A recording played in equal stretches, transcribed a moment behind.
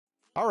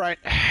All right.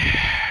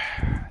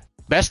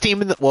 Best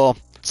team in the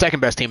second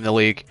best team in the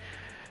league.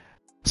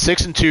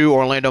 6-2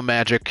 Orlando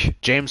Magic.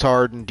 James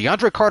Harden.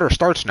 DeAndre Carter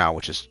starts now,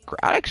 which is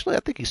actually I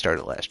think he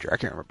started last year. I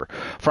can't remember.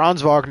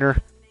 Franz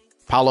Wagner,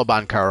 Paolo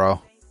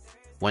Banchero,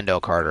 Wendell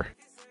Carter.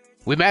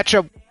 We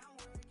actually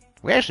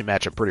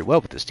match up pretty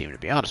well with this team, to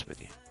be honest with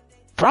you.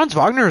 Franz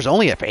Wagner is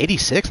only at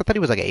 86. I thought he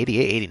was like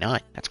 88, 89.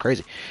 That's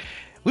crazy.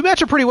 We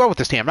match up pretty well with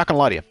this team. I'm not gonna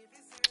lie to you.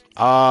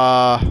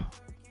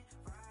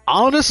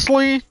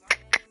 Honestly,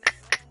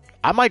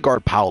 I might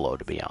guard Paolo,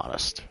 to be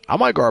honest. I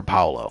might guard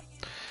Paolo.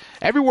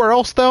 Everywhere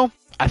else, though,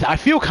 I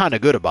feel kind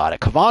of good about it.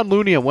 Kevon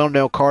Looney and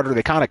Wendell Carter,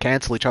 they kind of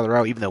cancel each other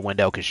out, even though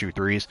Wendell can shoot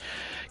threes.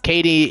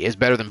 KD is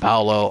better than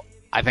Paolo.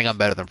 I think I'm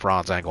better than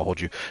Franz. I ain't gonna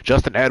hold you.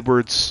 Justin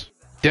Edwards.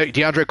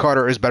 DeAndre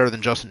Carter is better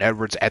than Justin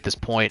Edwards at this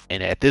point,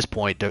 and at this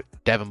point,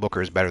 Devin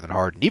Booker is better than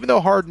Harden, even though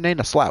Harden ain't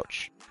a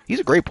slouch. He's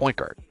a great point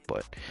guard,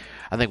 but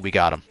I think we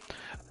got him.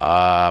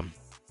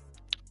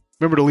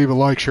 Remember to leave a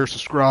like, share,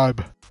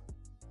 subscribe.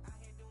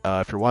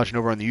 If you're watching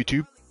over on the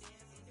YouTube,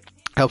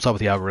 helps out with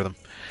the algorithm,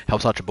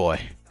 helps out your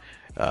boy.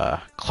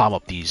 Climb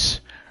up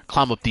these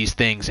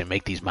things and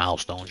make these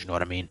milestones. You know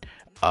what I mean?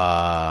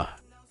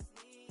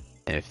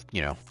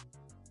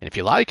 And if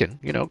you like it,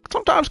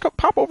 sometimes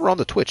pop over on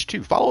the Twitch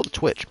too. Follow the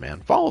Twitch, man.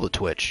 Follow the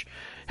Twitch.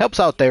 Helps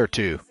out there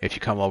too if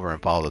you come over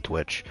and follow the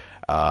Twitch.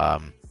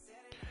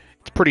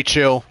 It's pretty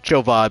chill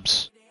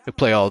vibes. We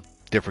play all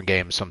different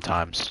games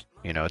sometimes.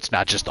 It's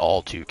not just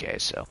all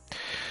 2K. So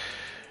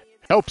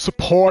help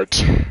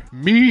support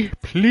me,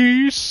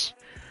 please.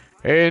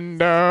 And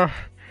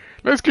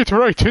let's get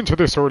right into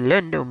this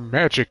Orlando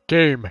Magic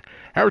game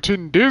out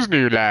in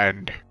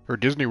Disneyland, or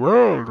Disney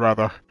World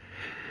rather,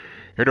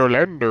 in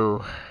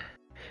Orlando.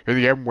 In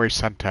the MyNBA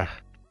Center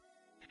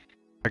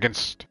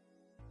against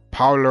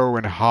Paolo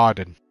and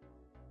Harden.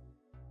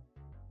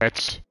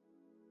 That's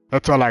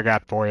all I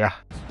got for you.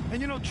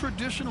 And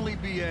traditionally,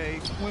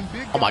 BA, when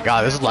big oh my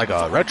God, this is like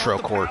a retro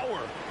court.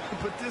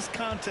 But this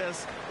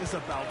contest is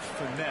about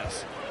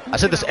finesse. I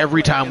said this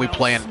every time we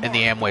play in the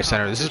MyNBA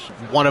Center. This is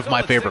one of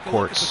my favorite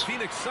courts.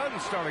 Phoenix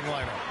Suns starting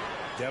lineup.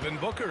 Devin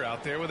Booker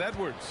out there with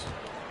Edwards.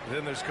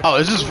 Then there's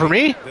this is for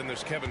me? Then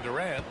there's Kevin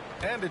Durant,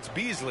 and it's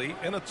Beasley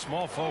in a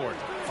small forward.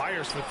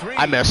 Fires for three.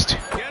 I missed.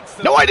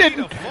 No, I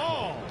didn't.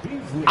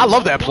 I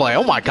love that play.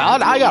 Oh my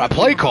God, I got a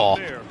play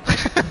call.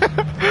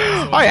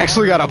 I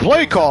actually got a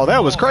play call.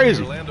 That was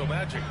crazy.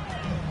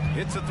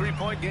 It's a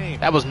 3-point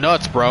game. That was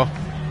nuts, bro.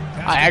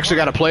 I actually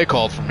got a play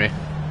called for me.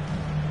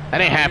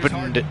 That ain't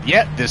happened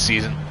yet this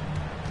season.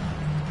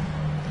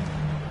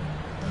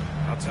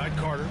 Outside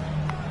Carter.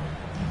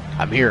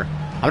 I'm here.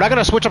 I'm not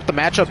gonna switch up the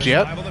matchups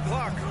yet.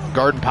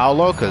 Guard and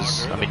Paolo,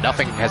 because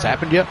nothing has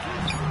happened yet.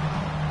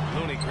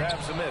 Looney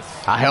grabs a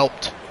miss. I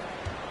helped.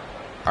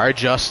 All right,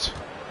 just.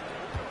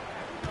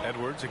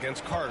 Edwards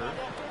against Carter.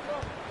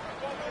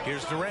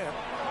 Here's Durant.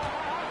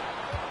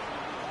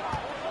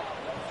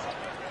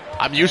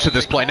 I'm used to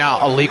this play now.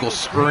 Illegal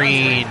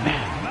screen.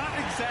 Not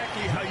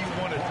exactly how you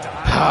want to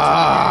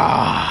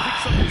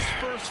die. Picks up his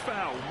first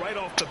foul right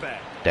off the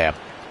bat. Damn.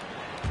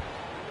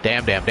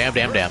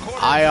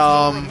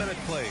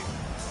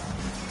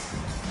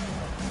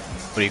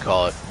 What do you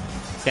call it?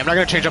 Yeah, I'm not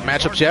going to change up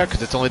matchups yet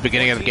because it's only the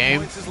beginning of the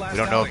game. We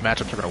don't know if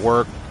matchups are going to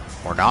work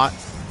or not.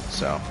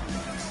 So,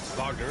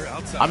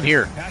 I'm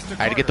here.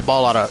 I had to get the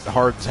ball out of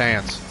Harden's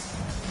hands.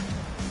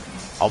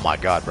 Oh my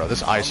God, bro.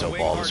 This ISO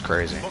ball is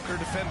crazy. All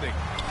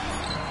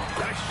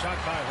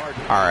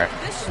right.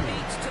 This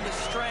speaks to the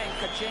strength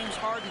that James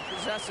Harden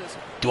possesses.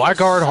 Do I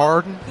guard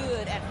Harden?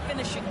 Good at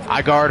finishing.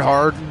 I guard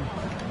Harden.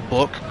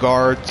 Book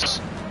guards.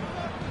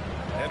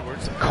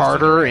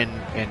 Carter and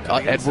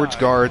Edwards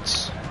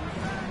guards.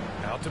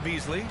 Out to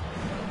Beasley.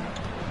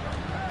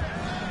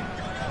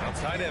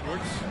 Outside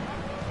Edwards.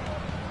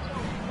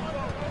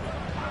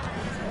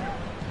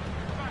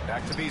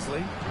 Back to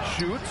Beasley.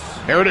 Shoots.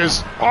 There it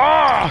is.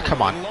 Oh,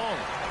 come on.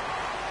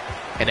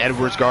 And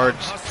Edwards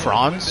guards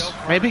Franz,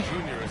 maybe?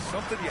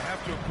 Something you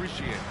have to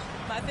appreciate.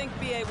 I think,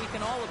 BA, we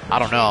can all appreciate I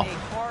don't know. a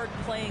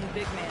hard-playing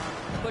big man.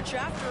 But you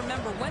have to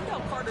remember,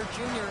 Wendell Carter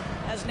Jr.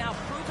 has now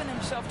proven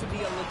himself to be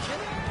a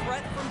legitimate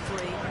threat from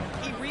three.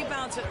 He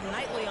rebounds it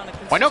nightly on a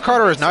consistent Wendell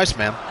Carter is nice,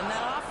 man. And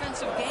that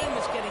offensive game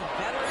is getting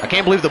better. I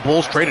can't believe the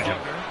Bulls traded him.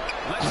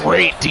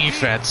 Great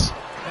defense.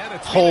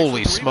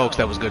 Holy smokes,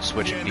 that was good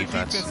switching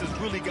defense. The defense has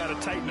really got to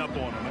tighten up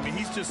on him.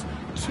 He's just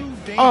too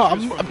dangerous. Oh,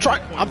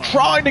 I'm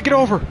trying to get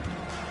over.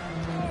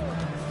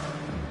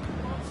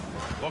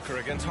 Booker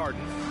against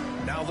Harden.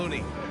 Now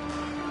Looney.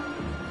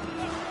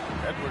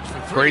 Edwards for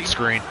three. Great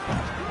screen.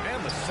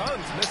 And the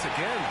Suns miss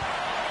again.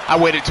 I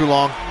waited too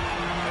long.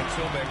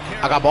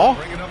 I got ball.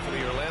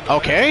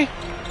 Okay.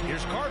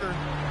 Here's Carter.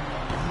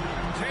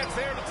 Chance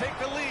there to take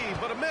the lead,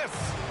 but a miss.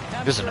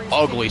 This is an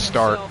ugly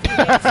start.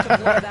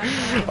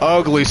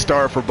 Ugly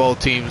start for both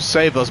teams.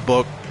 Save us,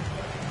 Book.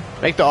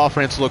 Make the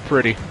offense look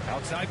pretty.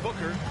 Outside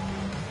Booker.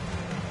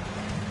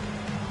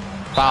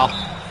 Foul.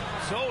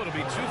 So it'll be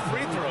 2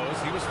 free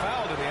throws. He was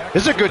fouled in the action.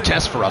 This is a good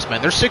test for us,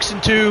 man. They're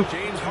 6-2.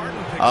 James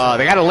Harden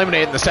They got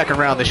eliminated in the second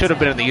round. They should have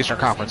been in the Eastern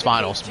Conference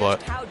Finals, but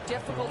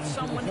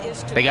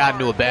they got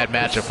into a bad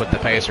matchup with the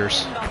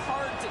Pacers.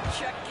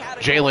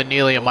 Jalen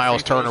Neely and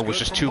Miles Turner was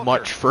just too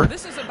much for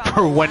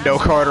Wendell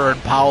Carter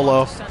and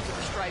Paolo.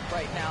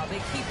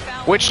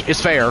 Which is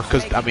fair,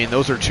 because, I mean,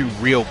 those are two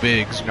real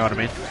bigs, you know what I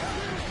mean?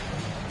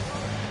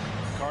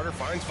 Carter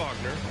finds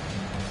Wagner.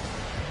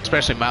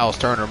 Especially Miles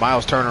Turner.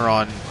 Miles Turner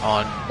on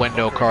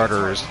Wendell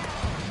Carter is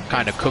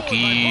kind of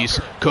cookies.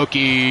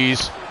 Keeping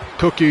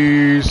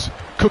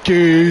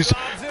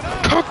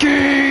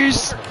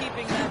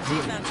that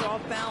defense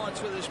off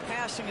balance with his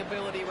passing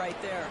ability right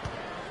there.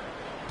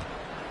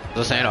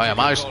 Listen, oh yeah,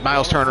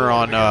 Miles Turner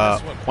on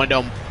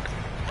Wendell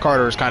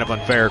Carter is kind of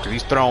unfair because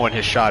he's throwing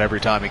his shot every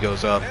time he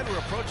goes up.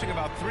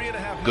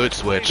 Good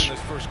switch.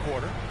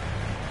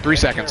 3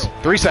 seconds.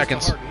 3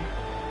 seconds.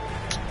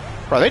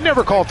 Bro, they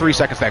never called 3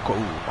 seconds that quick.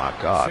 Ooh, my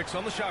God. 6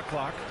 on the shot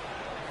clock.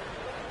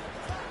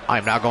 I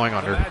am not going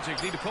under.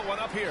 Magic need to put one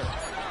up here.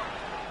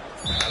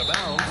 Out of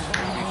bounds.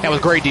 That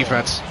was great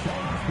defense.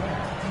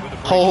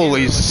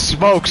 Holy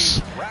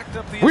smokes.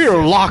 We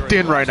are locked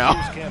in right now.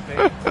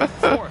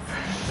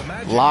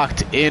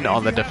 Locked in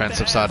on the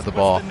defensive side of the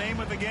ball.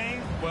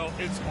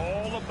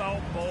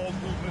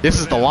 This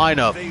is the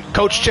lineup.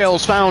 Coach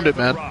Chell's found it,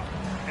 man.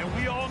 And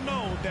we all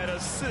know that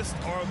assists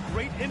are a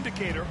great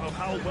indicator of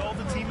how well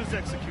the team is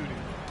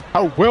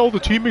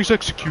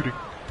executing.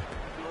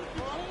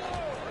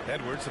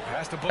 Edwards, the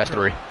pass to Booker. That's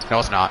 3. No,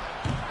 it's not.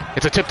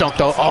 It's a tip dunk,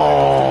 though.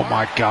 Oh,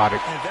 my God.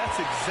 And that's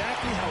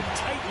exactly how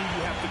tightly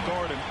you have to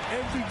guard him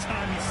every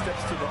time he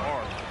steps to the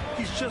arc.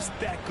 He's just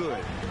that good.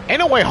 Ain't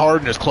no way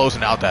Harden is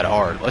closing out that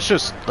hard. Let's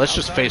just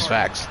face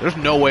facts. There's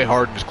no way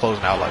Harden is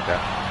closing out like that.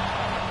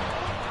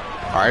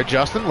 All right,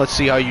 Justin, let's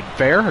see how you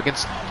fare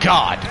against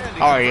God.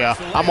 Oh, yeah,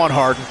 I'm on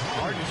Harden.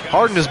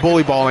 Harden is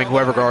bully balling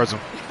whoever guards him.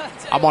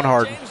 I'm on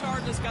Harden.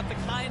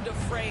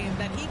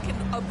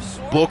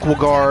 Book will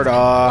guard,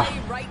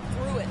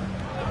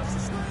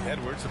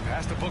 Edwards, the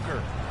pass to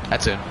Booker.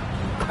 That's it.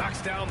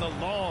 Knocks down the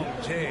long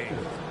J.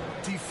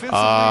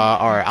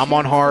 All right, I'm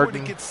on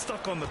Harden.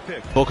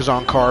 Book is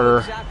on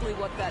Carter.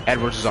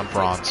 Edwards is on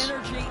Franz.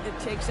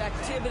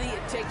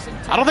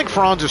 I don't think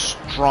Franz is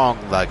strong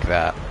like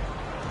that.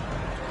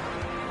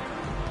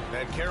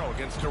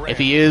 If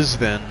he is,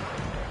 then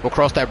we'll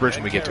cross that bridge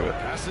when we get to it.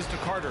 Passes to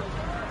Carter.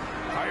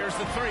 Fires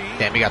the 3.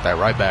 Damn, he got that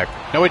right back.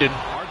 No, he didn't.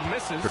 Harden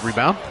misses. Good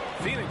rebound.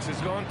 Phoenix has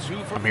gone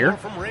 2 for I'm 4 here.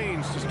 from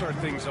range to start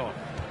things off.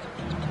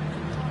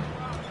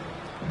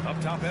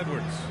 Up top,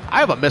 Edwards. I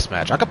have a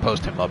mismatch. I could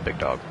post him up, big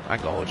dog. I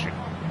can go hold you.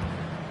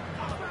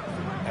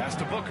 Pass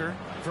to Booker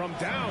from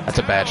down. That's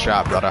a bad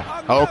shot, brother.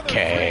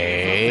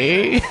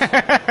 Okay.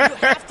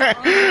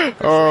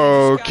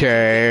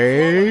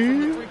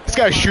 Okay. This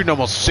guy's shooting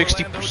almost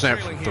 60%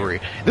 from 3.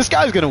 This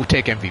guy's going to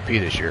take MVP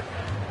this year.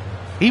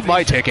 He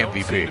might take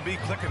MVP.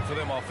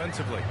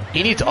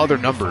 He needs other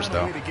numbers,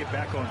 though.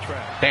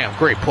 Damn,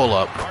 great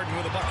pull-up.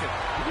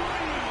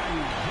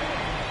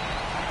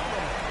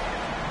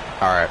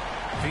 All right.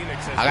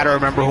 I got to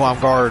remember who I'm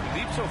guarding.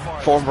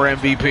 Former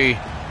MVP.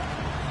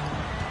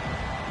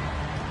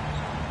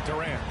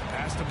 Durant,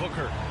 pass to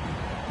Booker.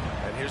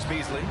 And here's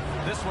Beasley.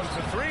 This one's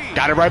for 3.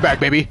 Got it right back,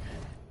 baby.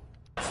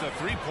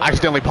 I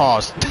accidentally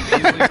paused. I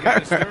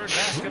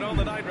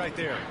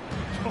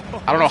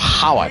don't know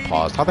how I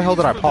paused. How the hell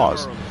did I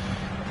pause?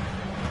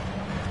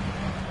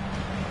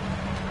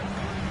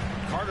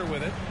 Carter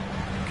with it.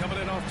 Coming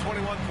in off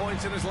 21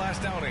 points in his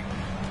last outing.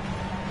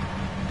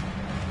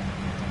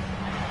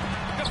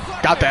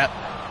 Got that.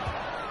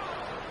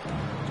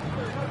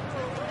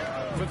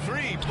 For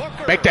 3,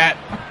 Booker. Make that.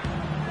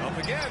 Up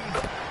again.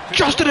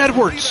 Justin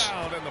Edwards.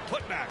 And the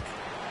putback.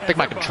 I think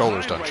my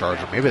controller's done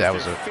charging. Maybe that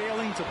was it.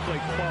 Failing to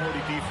play quality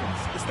defense.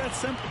 It's that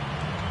simple.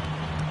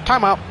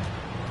 Timeout.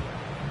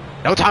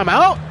 No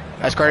timeout?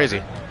 That's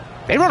crazy.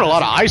 They run a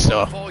lot of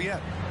ISO.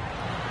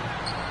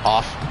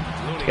 Off.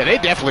 Yeah, they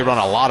definitely run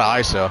a lot of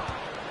ISO.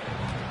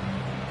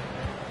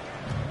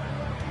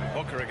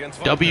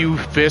 W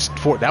fist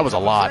 4. That was a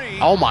lot.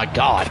 Oh my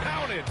God.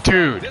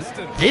 Dude,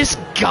 this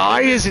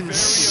guy is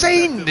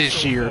insane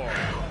this year.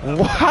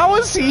 How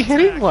is he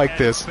hitting like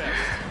this?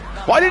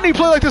 Why didn't he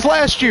play like this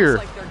last year?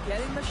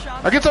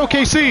 Against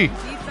OKC.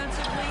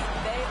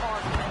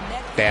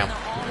 Damn.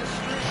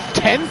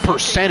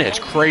 10% is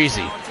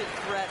crazy.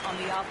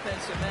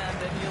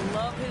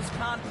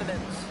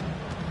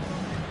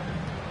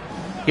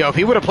 Yo, if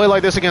he would have played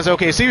like this against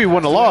OKC, we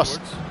wouldn't have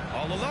lost.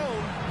 All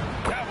alone.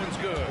 That one's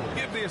good.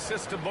 Give the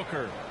assist to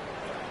Booker.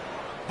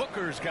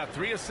 Booker's got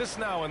 3 assists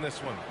now in this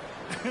one.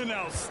 An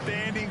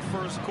outstanding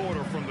first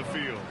quarter from the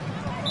field.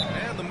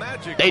 And the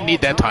Magic. They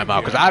need that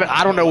timeout because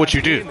I don't know what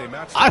you do.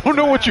 I don't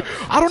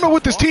know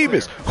what this team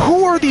is.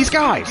 Who are these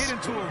guys?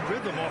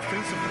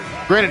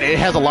 Granted, it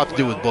has a lot to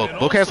do with Book.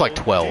 Book has like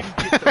 12.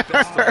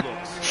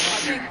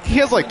 He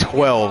has like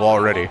 12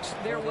 already.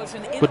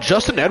 But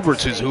Justin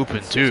Edwards is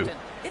hooping too.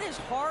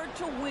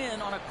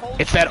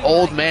 It's that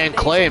old man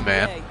Clay,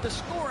 man.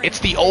 It's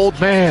the old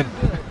man.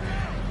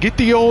 Get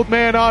the old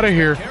man out of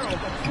here.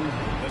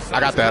 I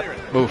got that.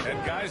 Move.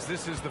 Guys,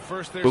 this is the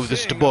first they're Move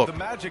this to seeing book. of the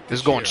Magic This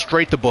is this going year.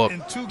 straight to book.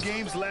 In 2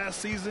 games last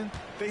season,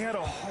 they had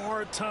a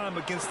hard time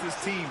against this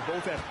team,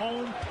 both at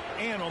home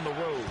and on the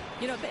road.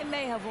 You know, they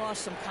may have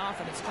lost some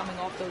confidence coming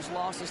off those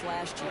losses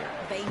last year.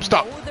 They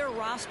Stop. know their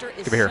roster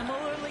is Give it here.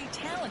 similarly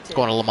talented. It's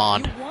going to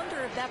Lamond. You wonder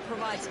if that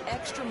provides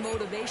extra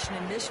motivation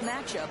in this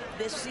matchup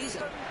this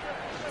season.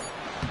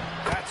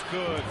 That's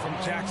good from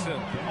Jackson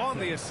on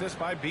the assist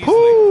by Beasley.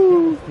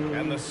 Woo!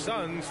 And the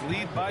Suns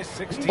lead by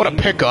 16. What a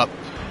pickup.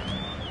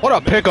 What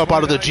a pickup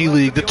out of the G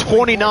League. The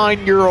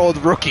 29-year-old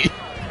rookie.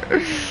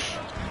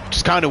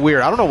 Just kind of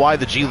weird. I don't know why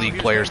the G League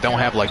players don't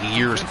have like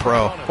years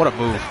pro. What a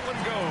move.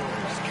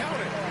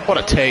 What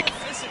a take.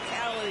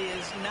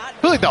 I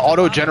feel like the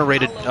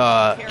auto-generated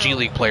G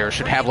League player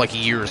should have like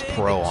years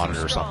pro on it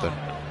or something.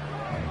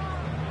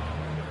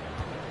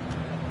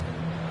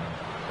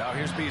 Now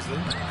here's Beasley,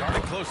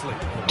 guarding closely.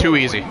 Too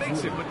easy.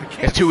 Makes it with the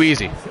kick. It's too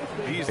easy.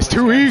 Beasley's It's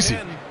too got easy.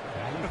 10.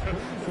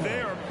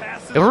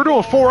 If we're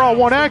doing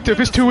 4-on-1 active,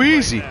 it's too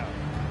easy.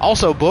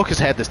 Also, Book has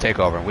had this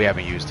takeover, and we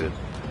haven't used it.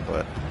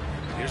 But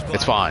Here's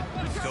it's fine.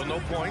 Still no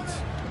points.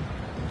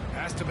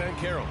 Pass to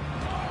Banchero.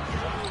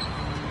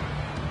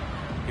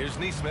 Here's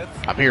Neesmith.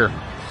 I'm here.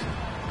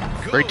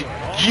 Good. Great.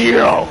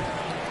 Yo!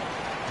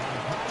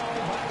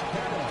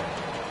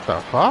 The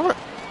fuck?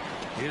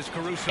 Here's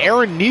Caruso.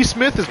 Aaron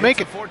Neesmith is It's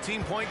making... a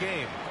 14-point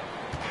game.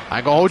 I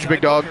ain't gonna hold you,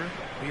 big dog.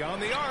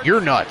 Beyond the arc.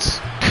 You're nuts.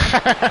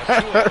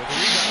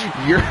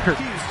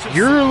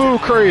 You're a little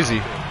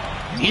crazy.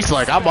 He's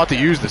like, I'm about to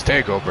use this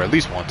takeover at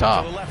least one To the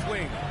time. left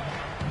wing.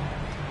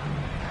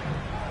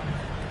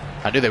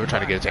 I knew they were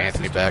trying to get it to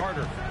Anthony back.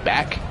 Carter.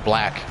 Back?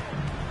 Black.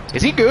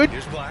 Is he good?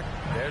 Here's Black.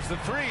 There's the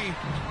three.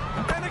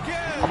 And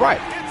again. All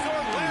right. It's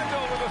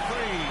Orlando with a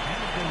three.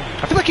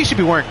 I feel like he should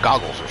be wearing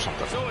goggles or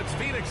something. So it's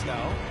Phoenix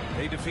now.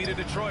 They defeated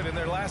Detroit in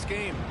their last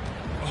game.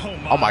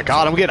 Oh my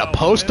God, I'm getting a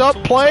post-up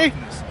play?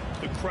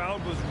 The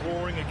crowd was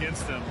roaring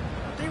against them.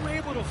 They were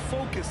able to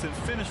focus and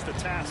finish the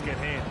task at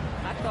hand.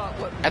 I thought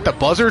what At the really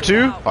buzzer, stood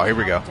too? out Oh, here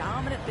we was how go.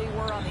 dominant they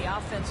were on the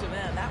offensive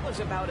end. That was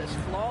about as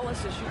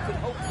flawless as you could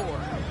hope for.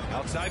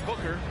 Outside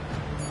Booker.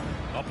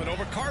 Up and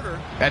over Carter.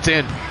 That's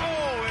in. Oh, it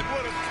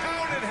would have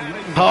counted had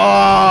it.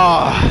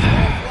 Oh,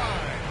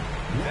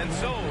 And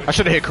so I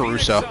should have hit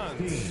Phoenix Caruso.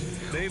 Suns,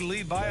 they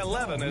lead by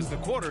 11 as the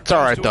quarter. It's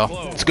all right,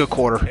 though. It's a good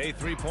quarter.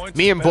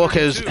 Me and Book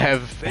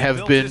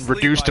have been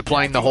reduced to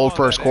playing the whole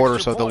first quarter,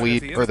 so the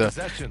lead or the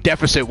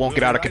deficit won't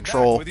get out of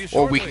control,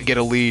 or we can get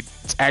a lead.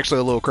 It's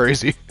actually a little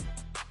crazy.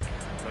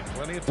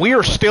 We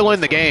are still in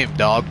the game,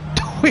 dog.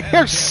 We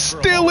are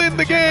still in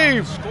the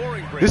game.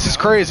 This is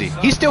crazy.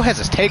 He still has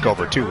his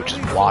takeover too, which is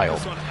wild.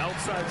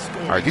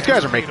 All right, these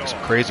guys are making some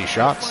crazy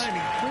shots.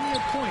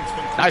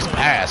 Nice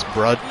pass,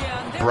 Brud.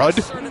 Blood.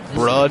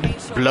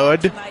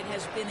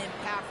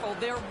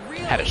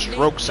 Had a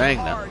stroke saying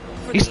that.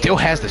 He still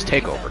has this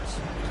takeover.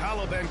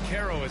 Paolo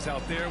Banchero is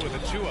out there with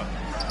Achua.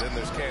 Then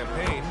there's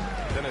Campaign.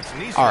 Then it's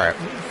Neesmith. All right.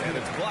 And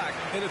it's Black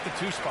in at the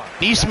 2 spot.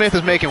 Neesmith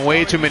is making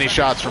way too many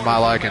shots for my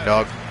liking,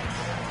 dog.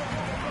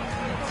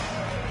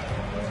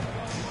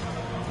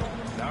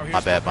 Now here's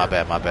My bad. Let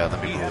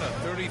me He had a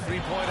move.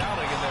 33-point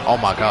outing in their Oh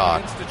my last game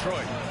God. against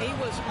Detroit. He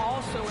was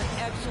also an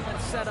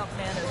excellent setup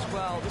man as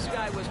well. This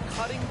guy was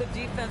cutting the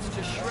defense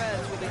to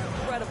shreds with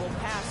incredible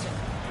passing.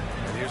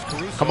 And here's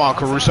Caruso. Come on,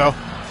 Caruso. With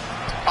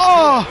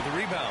Oh! the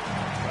rebound.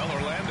 Well,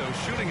 Orlando's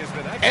shooting has been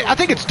And excellent. I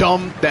think it's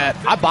dumb that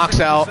I box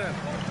out,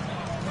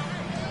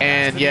 56%.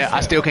 and yeah,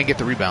 I still can't get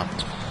the rebound.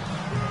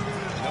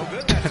 No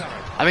good that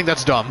time. I think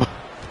that's dumb.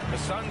 The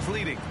Suns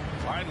leading.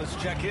 All right, let's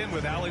check in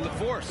with Allie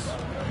LaForce.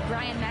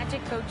 Brian,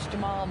 Magic coach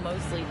Jamal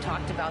Mosley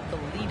talked about the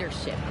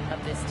leadership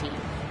of this team.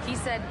 He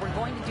said, we're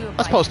going to do it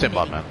Let's by post him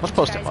up, committee. man. Let's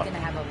post him Each up. guy's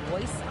going to have a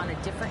voice on a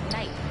different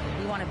night.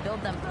 We want to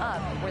build them up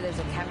where there's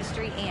a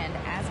chemistry, and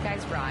as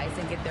guys rise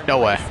and get their No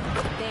way.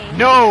 voice, they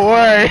No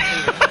way.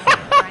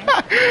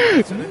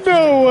 Brian?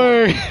 No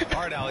way.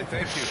 All right, Allie,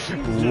 thank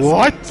you.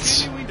 What?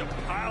 Continuing to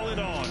pile it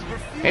on.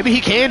 Maybe he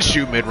can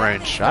shoot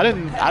mid-range. I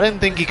didn't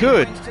think he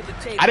could.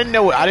 I didn't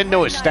know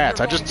his stats.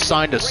 I just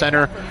signed a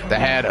center that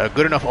had a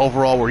good enough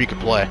overall where he could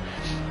play.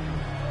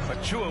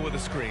 Achua with a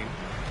screen.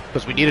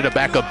 Because we needed a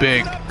backup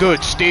big.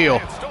 Good steal.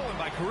 And stolen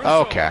by Caruso.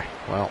 Okay,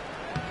 well,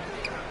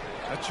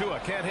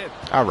 Achua can't hit.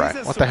 all right.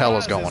 He's as What the hell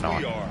is surprised going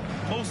as we on? are.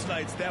 Most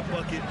nights that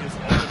bucket is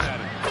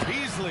automatic.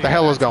 Beasley. What the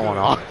hell is going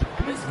on?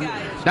 This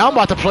guy is Now I'm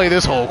about to play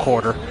this whole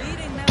quarter.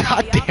 leading them God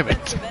on the damn it.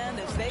 offensive end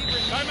as they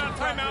renew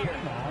Timeout.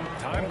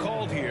 Time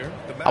called here.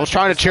 The I was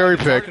trying to cherry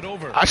pick. Magic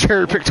over. I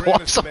cherry picked Graham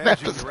twice is on the that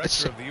managing director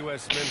position. of the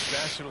U.S. men's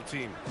national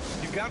team.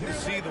 You've got to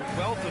see the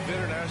wealth of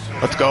international.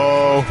 Let's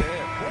go.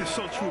 It's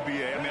so true,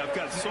 B.A. I mean, I've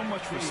got so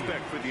much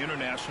respect for the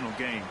international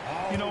game.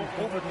 You know,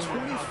 over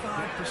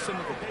 25%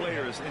 of the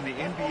players in the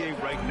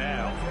NBA right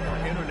now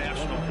are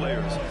international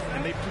players,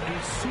 and they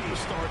produce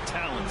superstar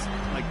talents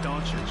like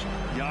Doncic,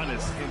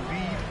 Giannis,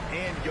 Embiid,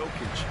 and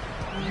Jokic.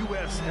 The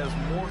U.S. has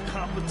more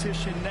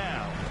competition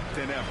now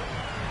than ever.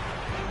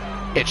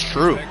 It's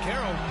true.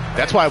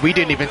 That's why we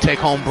didn't even take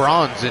home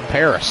bronze in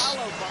Paris.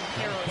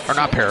 Or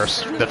not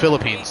Paris, the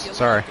Philippines.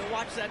 Sorry. To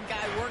watch that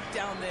guy work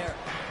down there.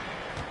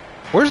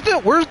 Where's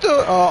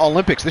the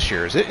Olympics this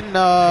year? Is it in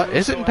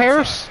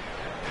Paris?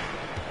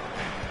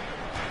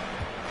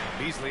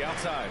 Beasley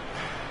outside.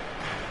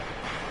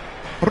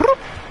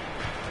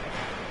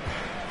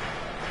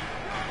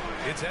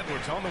 It's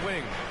Edwards on the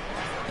wing.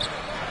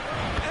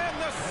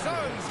 And the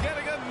Suns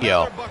getting another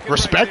Yo, bucket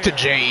respect right to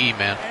JE,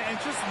 man. And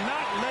just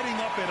not letting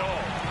up at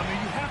all. I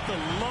mean, you have to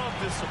love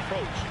this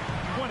approach.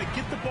 You want to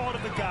get the ball to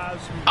the guys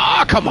who...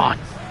 Come on.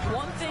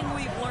 One thing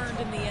we've learned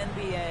in the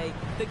NBA,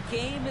 the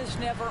game is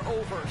never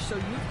over. So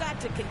you've got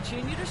to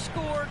continue to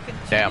score,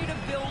 continue to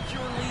build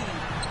your lead.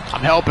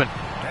 I'm helping.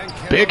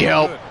 Big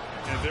help.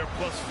 And they're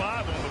 +5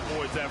 on the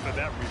boards after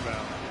that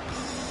rebound.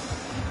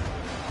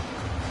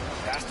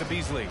 Pass to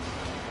Beasley.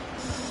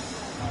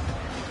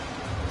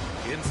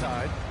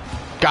 Inside.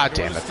 God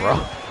damn it, bro.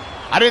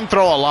 I didn't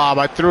throw a lob.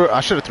 I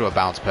should have threw a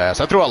bounce pass.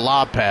 I threw a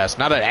lob pass,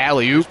 not an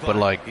alley-oop, but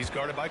like He's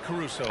guarded by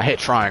Caruso. I hit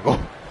triangle.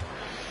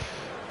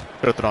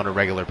 Could have thrown a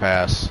regular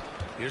pass.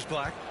 Here's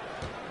Black.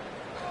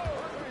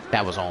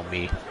 That was on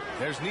me.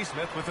 There's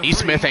Neesmith with a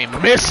Neesmith three.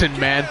 ain't missing,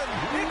 man. It's the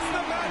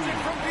Magic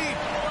from deep.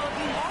 Well, if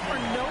you offer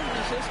no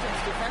resistance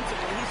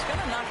defensively, he's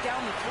going to knock down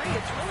the three.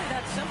 It's really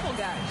that simple,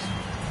 guys.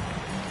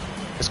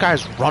 This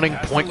guy's running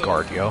point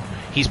guard, yo.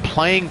 He's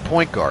playing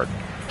point guard.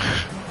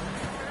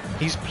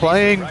 He's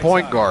playing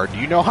point guard. Do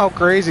you know how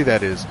crazy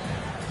that is?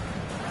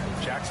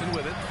 Jackson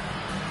with it.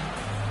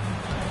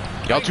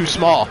 Y'all too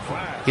small.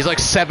 He's like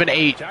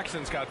 7'8".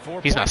 Jackson's got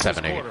 4 He's not points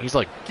this 7'8". quarter. He's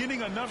like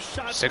Getting enough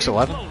shots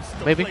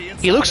 6'11", maybe.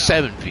 He looks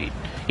 7 feet.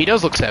 He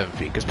does look 7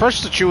 feet because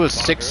Precious Achiuwa is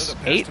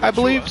 6'8", I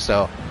believe.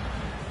 So,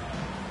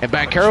 and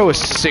Banchero is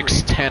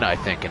 6'10", I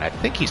think, and I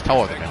think he's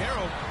taller than him.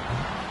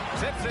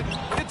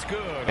 It's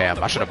good.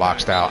 Damn, I should have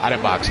boxed out. I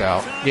didn't box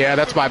out. Yeah,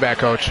 that's my bad,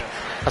 coach.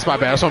 That's my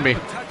bad. That's on me.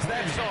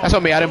 That's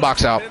on me. I didn't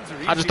box out.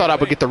 I just thought I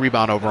would get the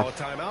rebound over him. A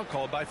timeout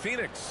called by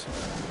Phoenix.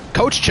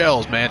 Coach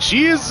Chels, man,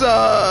 she is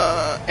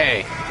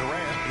hey,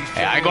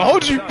 I ain't gonna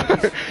hold you.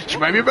 She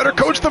might be a better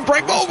coach than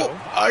Frank Vogel.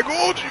 I ain't gonna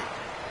hold you.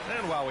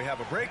 And while we have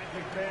a break,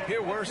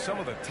 here were some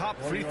of the top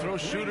free throw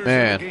shooters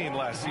Man. in the game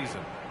last season.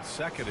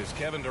 Second is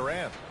Kevin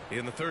Durant.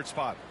 In the third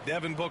spot,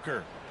 Devin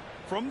Booker.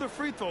 From the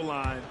free throw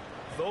line,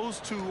 those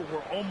two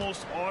were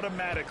almost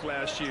automatic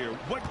last year.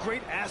 What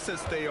great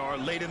assets they are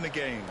late in the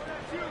game.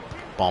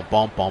 Bum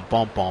bum bum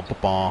bum bum bum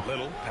bum.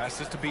 Little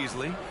passes to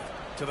Beasley.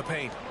 To the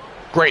paint.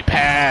 Great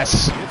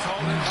pass. It's all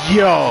in.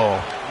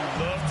 Yo.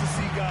 You love to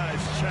see guys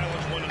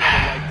challenge one another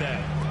like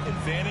that.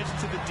 Advantage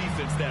to the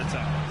defense that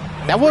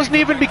time. That wasn't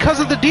even because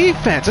of the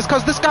defense. It's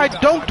because this guy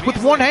dunked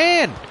with one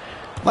hand.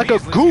 Like a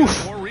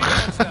goof. Got 4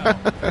 rebounds now.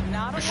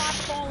 Not a lot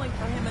falling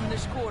for him in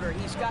this quarter.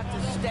 He's got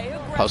to stay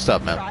aggressive. Post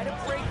up, man. Try to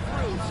break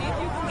through. See if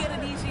you can get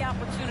an easy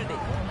opportunity.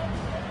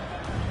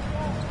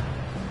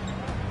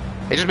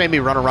 It just made me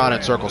run around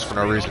in circles for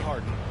no reason.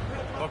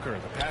 Booker,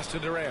 the pass to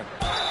Durant.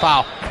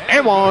 Foul.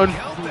 And one.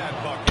 Held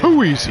that bucket.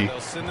 Too easy. They'll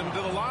send him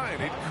to the line.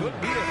 It could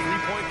be a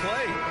three-point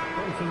play.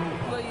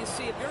 Well, you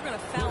see, if you're going to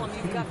foul him,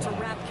 you've got to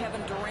wrap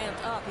Kevin Durant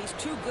up. He's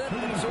too good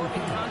at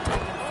absorbing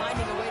contact and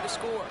finding a way to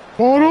score.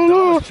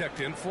 Dallas checked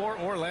in for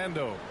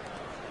Orlando.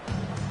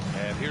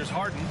 And here's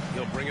Harden.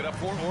 He'll bring it up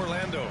for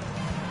Orlando.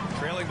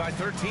 Trailing by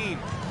 13.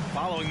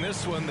 Following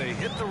this one, they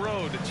hit the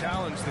road to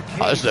challenge the Kings.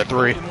 This is a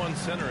three. Golden One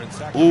center in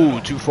Sacramento.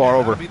 Ooh, too far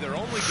over. That'll be their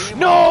only game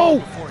No!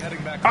 before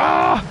heading back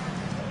Ah!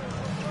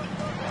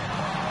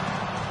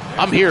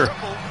 I'm here.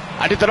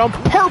 I did that on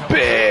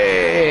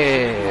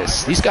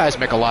purpose. These guys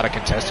make a lot of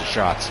contested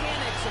shots. The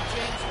mechanics of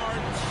James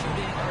Harden's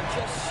shooting are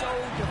just so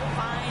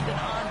defined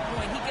and on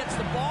point. He gets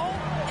the ball,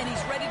 and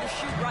he's ready to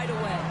shoot right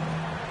away.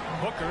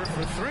 Booker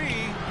for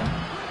three.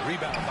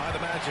 Rebound by the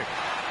Magic.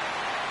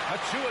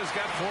 Achiuwa's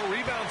got 4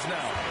 rebounds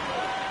now.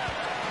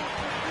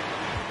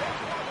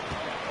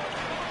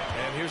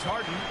 And here's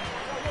Harden.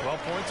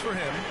 12 points for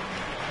him.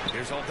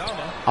 Here's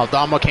Aldama.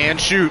 Aldama can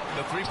shoot,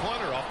 The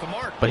three-pointer off the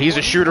mark. but he's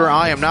a shooter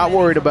I am not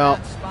worried about.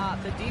 That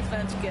spot, the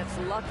defense gets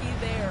lucky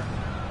there.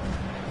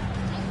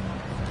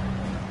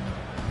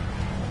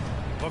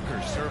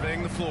 Booker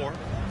surveying the floor.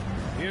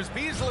 Here's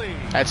Beasley.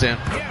 That's in.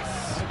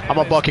 Yes. I'm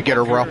a And bucket it's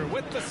getter, bro. Booker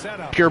with the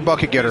setup. Pure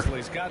bucket getter.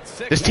 Beasley's got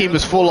 6. This team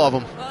is full of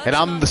them, and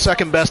I'm the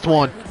second best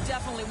one. He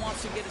definitely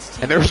wants to get his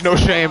team And there's no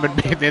shame in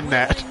being in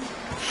that.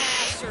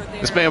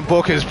 This man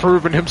Book has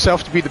proven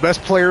himself to be the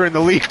best player in the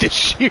league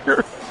this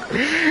year.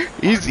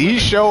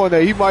 He's showing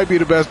that he might be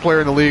the best player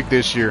in the league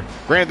this year.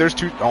 Grant, there's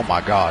two. Oh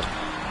my God.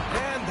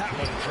 And that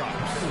one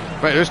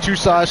drops. Right, there's two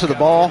sides to the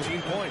ball.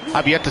 13 points.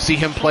 I've yet to see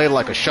him play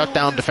like a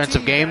shutdown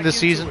defensive game this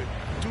season,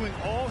 Doing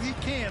all he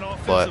can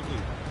but offensively.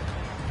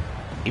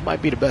 he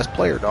might be the best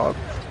player, dog.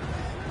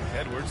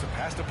 Edwards, a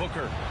pass to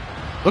Booker.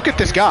 Look at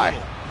this guy.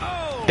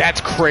 Oh!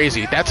 That's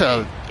crazy. That's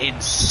a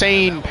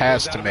insane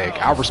pass to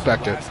make. I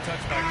respect it. Last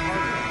touch by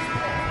Carter.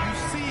 You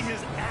see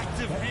his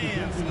active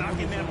hands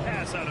knocking that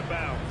pass out of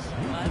bounds. So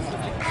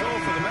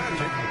for the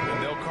Magic,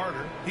 Wendell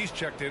Carter, he's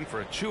checked in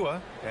for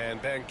Achiuwa,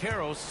 and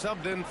Banchero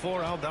subbed in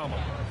for Aldama.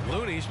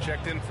 Looney's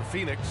checked in for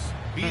Phoenix.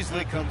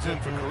 Beasley comes in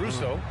for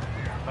Caruso.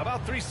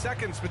 About 3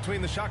 seconds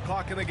between the shot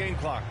clock and the game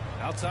clock.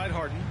 Outside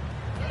Harden.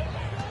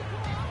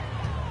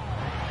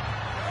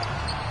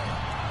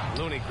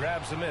 Looney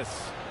grabs a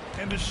miss.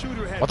 And the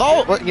shooter had With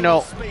all, very you know,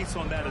 little space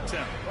on that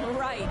attempt.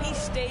 Right, he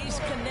stays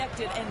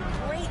connected and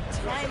great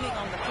timing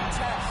on the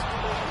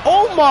contest.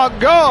 oh my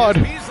God.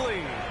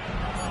 Beasley.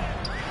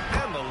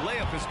 And the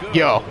layup is good.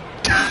 Yo.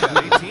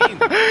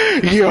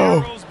 18.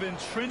 Yo. Carroll's been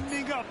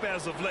trending up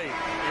as of late,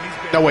 and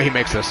he's been No way he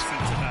makes this.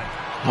 tonight.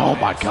 Oh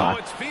my So God.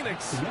 it's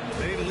Phoenix.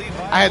 They lead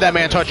by I had that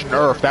man touching the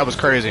earth. That was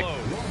crazy.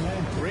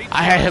 Great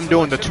I had him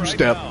doing the selection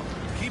two-step. now.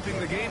 Keeping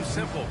the game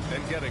simple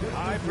and getting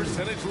high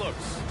percentage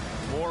looks.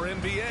 More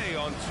NBA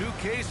on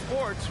 2K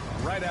Sports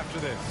right after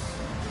this.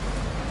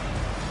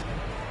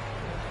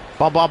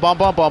 Bum bum bum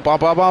bum bum bum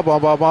bum bum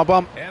bum bum bum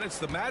bum. And it's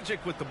the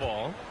Magic with the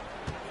ball.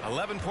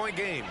 11-point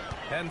game.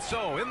 And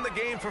so in the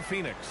game for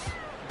Phoenix,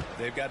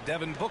 they've got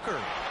Devin Booker.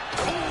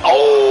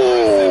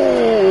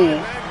 Oh!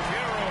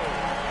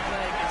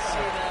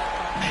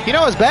 Like, You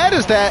know, as bad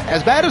as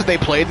they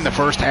played in the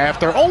first half,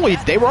 they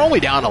were only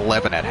down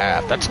 11 at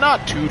half. That's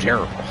not too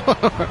terrible.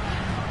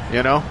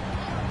 You know?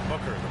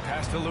 Booker, the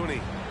pass to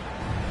Looney.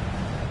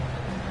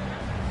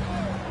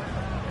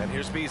 And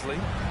here's Beasley.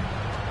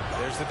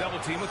 There's the double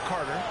team with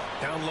Carter.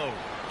 Down low.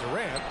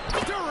 Durant.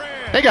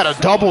 They got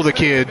to double the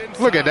kid.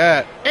 Look at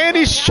that. And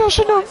he's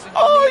shushing him.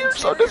 Oh, you're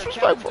so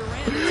disrespectful.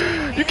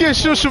 You can't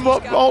shush him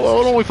up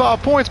on only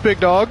 5 points, big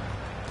dog.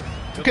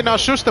 You cannot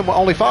shush them with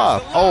only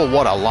 5. Oh,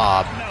 what a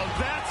lob. Now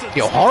that's a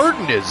Yo,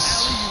 Harden is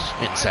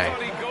I insane.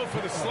 thought he'd go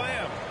for the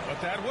slam,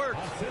 but that worked.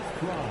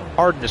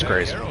 Harden is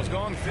crazy. Arrow's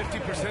gone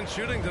 50%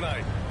 shooting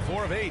tonight.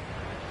 4 of 8.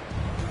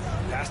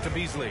 Pass to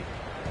Beasley.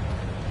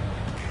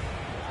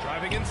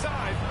 Driving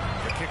inside.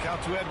 The kick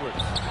out to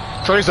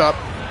Edwards. Trey's up.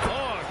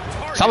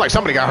 Sound like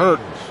somebody got hurt.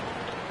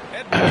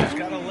 Edwards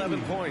got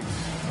 11 points.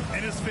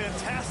 And his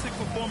fantastic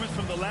performance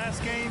from the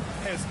last game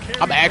has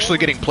carried I'm actually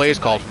over getting to plays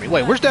tonight. called for me.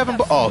 Wait, where's Devin?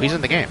 Oh, he's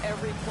in the game.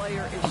 every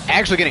player is I'm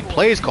actually getting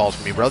plays called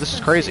for me, bro. This is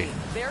crazy.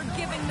 They're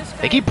giving this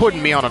They guy keep a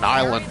putting me chance on an to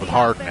island carry with the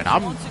Harden, and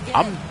offense once again.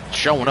 I'm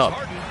showing up.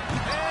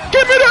 Harden.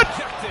 Give me that!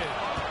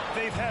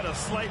 Rejected. They've had a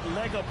slight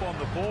leg up on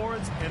the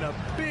boards and a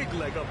big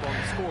leg up on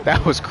the scoreboard.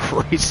 That was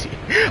crazy.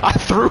 I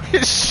threw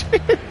his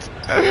shit.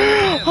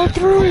 I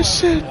threw his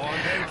shit.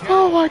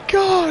 Oh my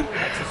God.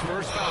 That's his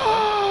first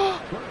foul.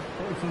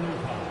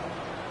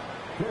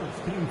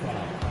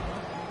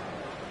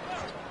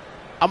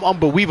 I'm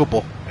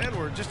unbelievable. And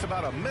we're just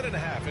about a minute and a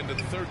half into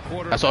the third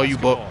quarter. That's of all you,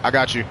 Book. basketball. I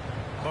got you.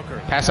 Booker.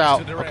 Pass to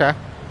out. Durant. Okay.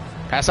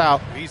 Pass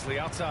out. Beasley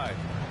outside.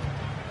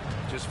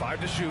 Just 5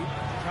 to shoot.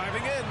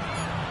 Driving in.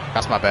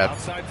 That's my bad.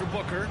 Outside for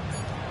Booker.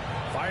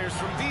 Fires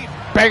from deep.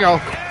 Bango.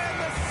 And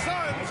the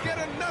Suns get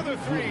another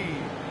 3.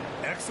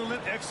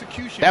 Excellent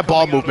execution. That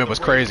ball coming out of movement the was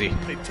break. crazy.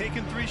 They've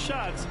taken 3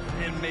 shots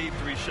and made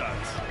 3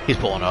 shots. He's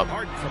pulling up.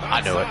 Harden from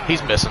I knew it. outside.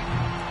 He's missing.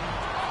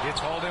 It's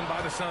hauled in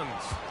by the Suns.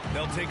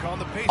 They'll take on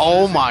the Pacers.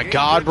 Oh my in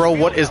God, bro.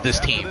 What is Fieldhouse this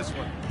after team? this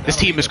one. This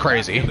That'll team be is the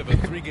crazy. back end of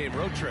a 3-game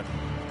road trip.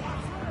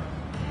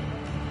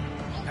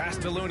 Pass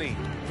to Looney.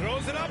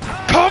 Throws it up.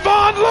 Come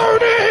on,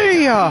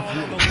 Looney!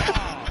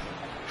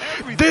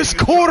 This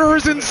quarter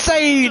is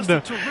insane. Just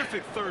a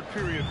terrific third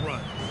period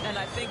run. And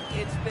I think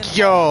it's been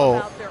Yo, all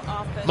about their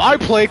offense. my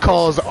play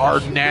calls are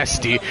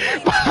nasty.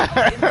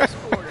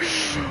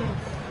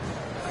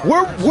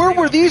 Where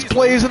were these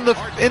plays in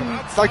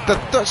like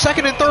the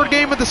second and third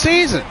game of the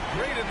season?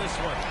 Great in this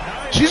one.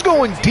 She's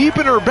going deep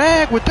in her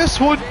bag with this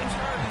one. James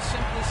Harden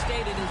simply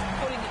stated is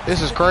putting it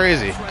This is to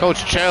crazy. the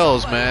Coach right.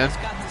 Chells, Every man.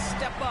 player's got to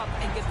step up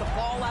and get the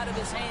ball out of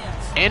his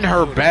hands. In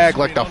her bag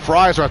like the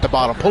fries are at the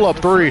bottom. Pull up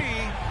 3. The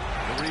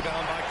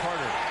rebound by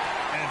Carter.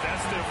 And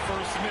that's their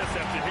first miss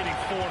after hitting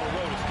 4 in a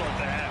row to start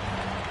the half.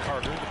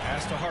 Carter, the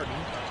pass to Harden.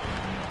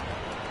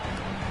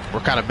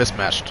 We're kind of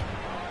mismatched.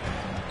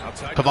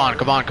 Outside Kavon,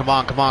 Carter.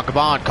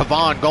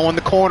 Kavon, go in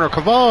the corner.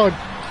 Kavon.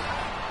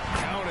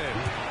 Counted.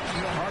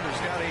 Carter's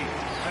got 8.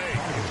 Hey,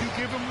 if you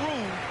give him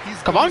room, he's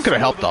Kavon gonna could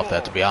have helped score off the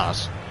that, to ball. be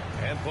honest.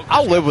 And Booker's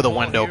I'll live got with a the ball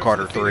Wendell here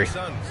Carter for the Phoenix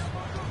 3. Suns.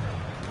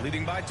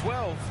 Leading by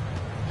 12.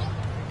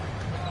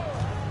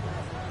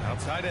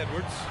 Outside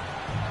Edwards.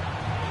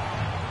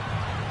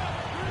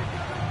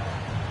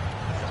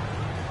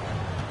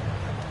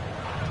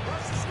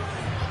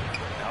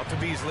 Out to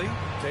Beasley.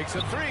 Takes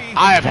a 3.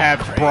 I'm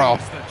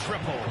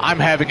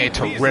having a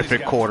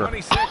terrific quarter.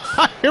 26.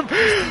 I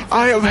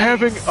am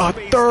having a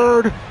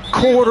third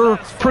quarter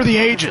for the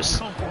ages.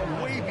 Come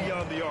from way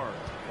beyond the arc.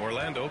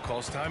 Orlando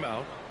calls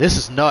timeout. This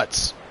is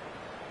nuts.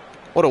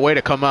 What a way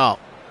to come out.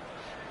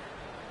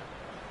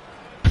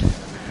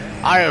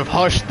 I have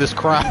hushed this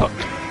crowd.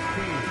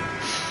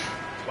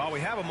 While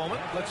we have a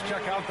moment, let's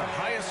check out the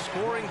highest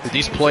scoring These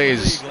teams in the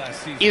plays, league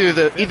last season.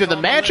 either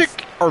the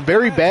Magic are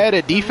very bad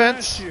at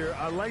defense, Last year,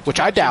 I liked which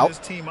I watching doubt. This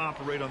team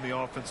operate on the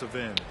offensive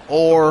end.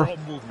 Or- the ball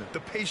movement, the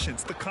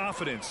patience, the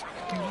confidence.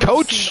 You've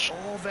Coach seen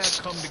all that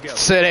come together.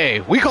 said, hey,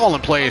 we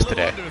calling plays A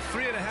little today. under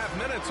 3.5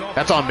 minutes off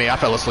That's the on me. I shot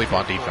fell clock. asleep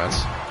on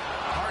defense.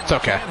 Harden It's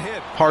okay. can't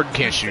hit. Harden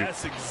can't shoot.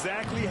 That's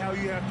exactly how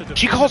you have to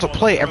She defend calls a on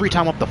play the every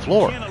time up the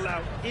floor. Can't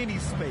allow any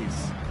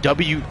space.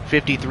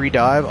 W53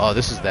 dive. Oh,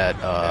 this is that.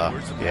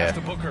 Edwards, the pass Yeah.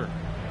 to Booker.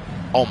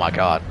 Oh my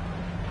God.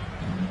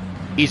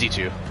 Easy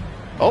 2.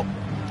 Oh,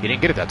 He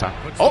didn't get it that time.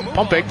 Oh,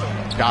 pump fake.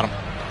 Got him.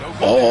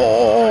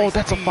 Oh,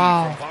 that's a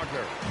foul.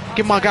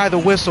 Give my guy the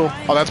whistle.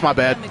 Oh, that's my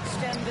bad.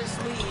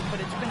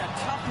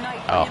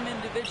 Oh.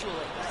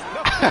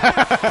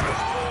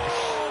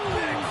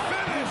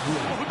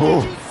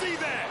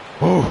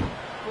 Oh.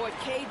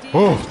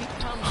 Oh.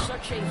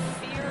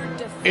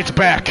 It's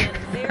back.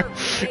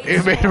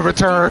 It made a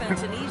return.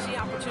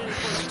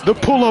 The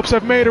pull-ups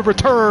have made a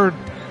return.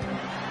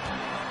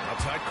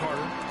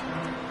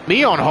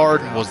 Me on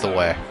Harden was the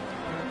way.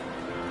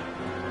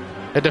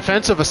 The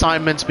defensive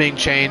assignments being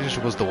changed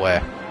was the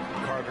way.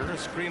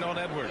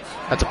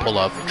 That's a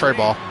pull-up. Trey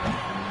ball.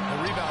 A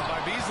rebound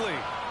by Beasley.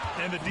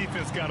 And the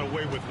defense got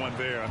away with one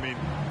there. I mean,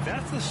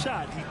 that's the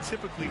shot he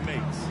typically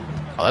makes.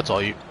 Oh, that's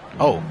all you.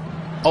 Oh.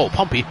 Oh,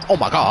 Pumpy. Oh,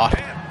 my God.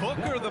 And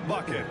Booker the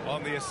bucket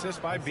on the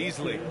assist by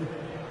Beasley.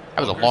 That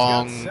was a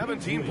long,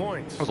 17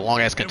 points. that was a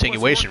long-ass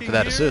continuation for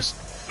that assist.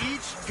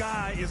 Each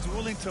guy is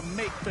willing to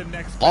make the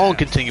next Long pass.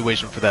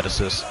 continuation for that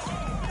assist.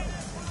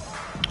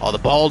 Oh, the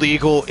bald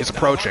eagle is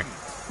approaching.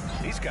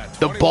 He's got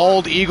The 21.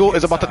 bald eagle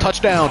is about to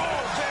touch down.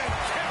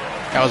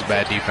 That was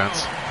bad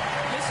defense.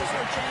 This is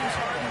where James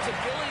Harden's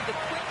ability to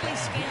quickly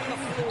scan the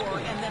floor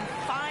and then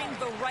find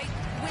the right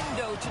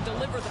window to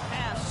deliver the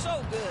pass.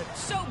 So good,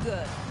 so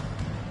good.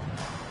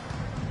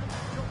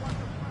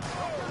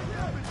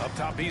 Up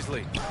top,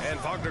 Beasley. And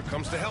Wagner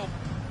comes to help.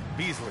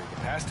 Beasley,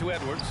 the pass to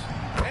Edwards.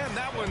 And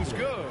that one's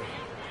good.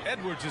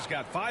 Edwards has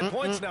got 5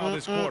 points now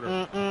this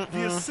quarter.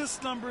 The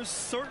assist numbers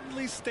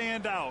certainly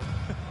stand out.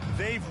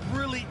 They've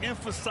really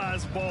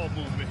emphasized ball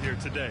movement here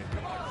today.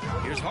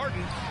 Here's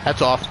Harden.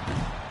 That's off.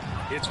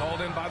 It's hauled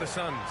in by the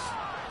Suns.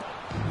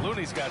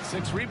 Looney's got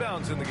 6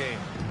 rebounds in the game.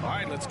 All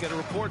right, let's get a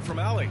report from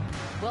Allie.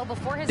 Well,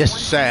 before his This one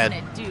is sad.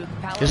 season at Duke,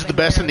 Paolo This is the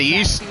best in the Banchero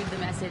East? tattooed the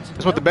message, This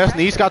is what the "No best in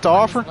the East got to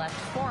practice offer?" on his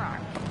left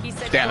forearm. He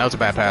said, Damn, that was a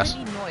bad "There's pass.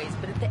 gonna be noise,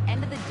 but at the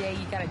end of the day,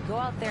 you got to go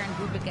out there and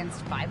hoop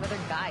against 5 other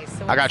guys.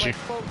 So I got it's you.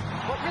 like, quote,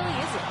 what really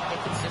is it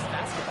if it's just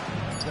basketball?"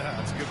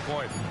 That's a good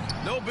point.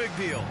 No big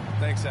deal.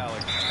 Thanks, Allie.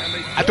 And they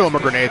I threw him a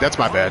grenade. That's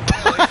my bad.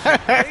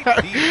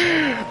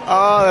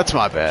 Oh, that's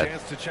my bad.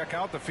 Chance to check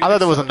out the I thought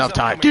there was Phoenix enough Suns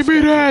time. upcoming Give me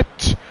schedule.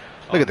 that.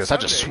 Look at this. I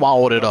just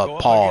swallowed it They'll up. go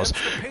Pause.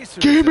 against the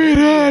Pacers Give me in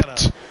Indiana.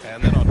 that.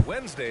 And then on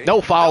Wednesday, No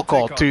foul they'll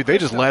call, take on too. They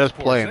just let us Kristaps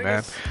play,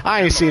 man. Porzingis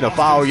I ain't seen a and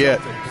foul the yet.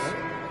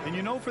 Celtics. And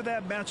you know, for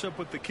that matchup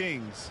with the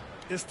Kings,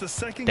 it's the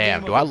second Damn,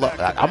 game do of I a love that?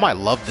 back-to-back. I might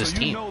love this So you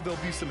team. know there'll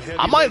be some heavy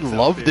I might weights out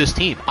love there. this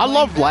team. I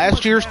loved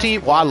last year's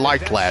team. Well, I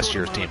liked last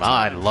year's team.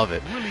 I love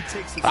it.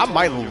 I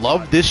might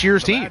love this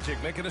year's The team.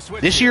 Magic making a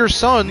switch This here. year's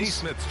Suns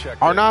Neesmith's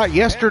checked are in. not And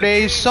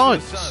yesterday's the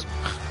Kings with Suns.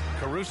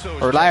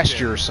 Caruso's Or last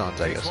checked in. year's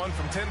Suns, I Takes guess. one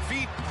from 10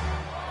 feet.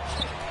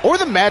 Or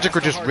the Magic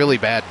are just really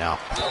bad now.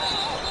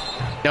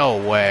 No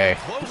way.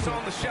 Close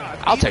on the shot.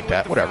 I'll even take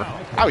that. with the Whatever. foul.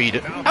 I'll eat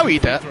it. Now I'll two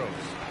eat that. free throws.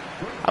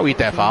 I'll eat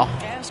that foul.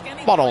 Ask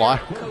any Ball don't lie.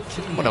 player or coach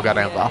in the Well, no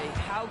goddamn NBA, foul.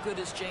 how good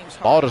is James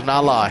Ball Harden? does not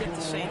You'll lie. get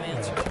the same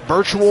answer.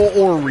 Virtual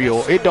or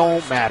real, it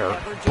don't matter.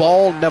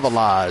 Ball never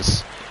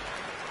lies.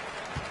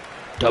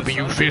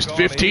 W Fist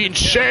 15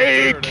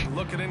 shake.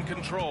 Looking in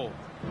control.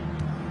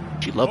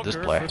 She loved this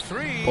Booker play. for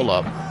three. Pull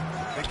up.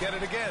 They get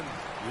it again.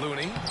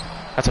 Looney.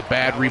 That's a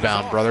bad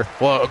rebound, brother.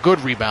 Well, a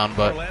good rebound,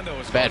 but Orlando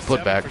has bad gone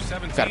 7 putback. for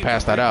 17 Got to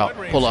pass from that out.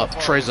 three-point Pull range up. so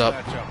far Trays in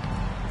up. this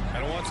matchup.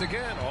 And once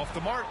again, off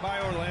the mark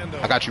by Orlando.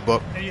 I got you,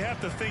 Book. And you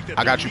have to think that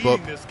I got you, they're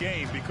leading Book. this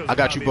game because I of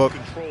got how you, they've Book.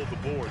 controlled the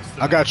boards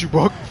I got you,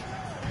 Book.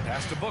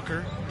 Pass to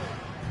Booker.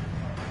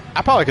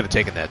 I probably could have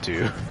taken that,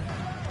 too.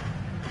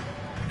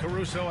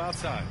 Caruso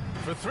outside.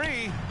 For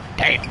 3.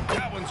 Damn.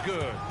 That one's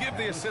good. Give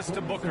the assist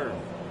to Booker.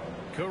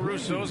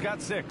 Caruso's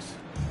got 6.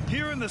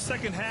 Here in the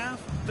second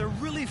half, they're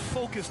really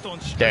focused on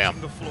stretching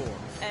Damn. the floor.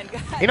 And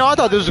guys, You know, I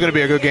thought this was going to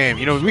be a good game.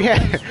 You know, we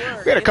had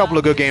a couple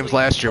of good games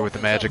last year with the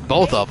Magic.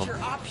 Both of them.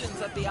 Major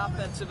options at the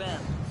offensive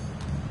end.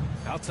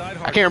 Outside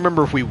I can't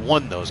remember if we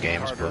won those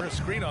games, Carter, a but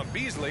screen on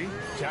Beasley.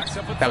 Jacks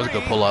up a that was a good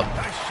three. pull-up.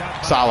 Nice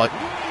shot by Solid.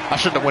 I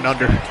shouldn't have went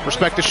under.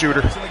 Respect the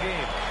shooter. points in the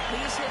game.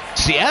 He's hit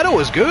Seattle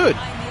is good.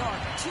 behind the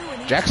arc, 2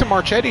 in each Jackson half.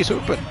 Marchetti's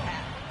hooping.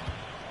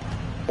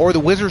 Or the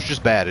Wizards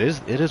just bad.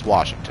 It is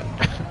Washington.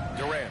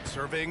 Durant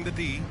surveying the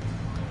D.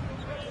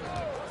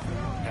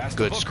 Pass to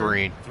Good Booker.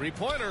 screen.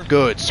 Three-pointer.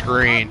 Good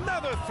screen.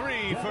 Another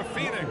 3 for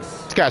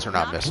Phoenix. These guys are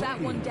not Knocks missing.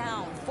 that one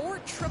down. 4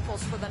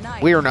 triples for the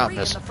night. We are not 3 in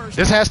the missing. first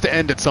This half. has to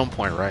end at some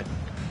point, right?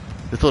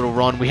 This little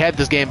run. We had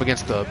this game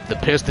against the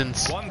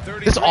Pistons.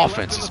 This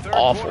offense is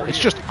awful. It's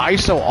just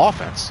ISO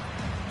offense.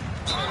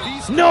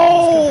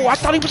 No! I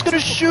thought he was going to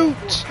shoot.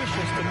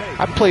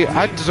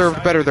 I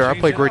deserved better there. I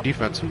played great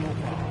defense.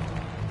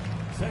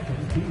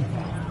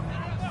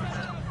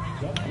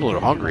 I'm a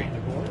little hungry.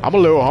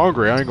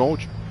 I ain't going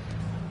to.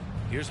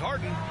 Here's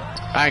Harden.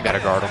 I ain't got to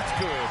guard him. That's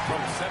good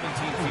from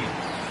 17 feet.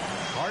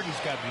 Harden's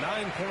got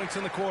 9 points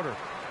in the quarter.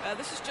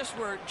 This is just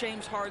where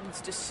James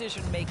Harden's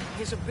decision-making,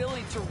 his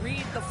ability to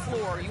read the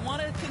floor. You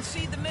want to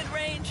concede the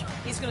mid-range?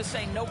 He's going to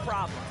say no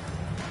problem.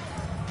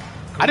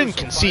 I didn't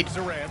concede.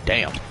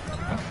 Damn.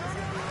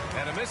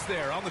 And a miss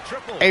there on the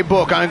triple. Hey,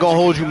 Book, I ain't going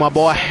to hold you, my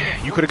boy.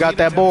 You could have got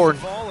that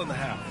board. Ball in the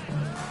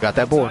half. Got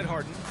that board. Outside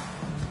Harden.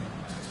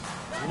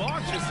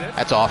 Launches it.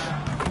 That's off.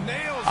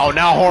 Nails Oh, it.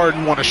 now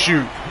Harden want to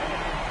shoot.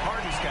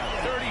 Harden's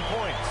got 30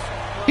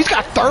 points. He's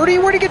got 30?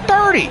 Where'd he get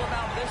 30?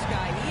 About this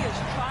guy, he is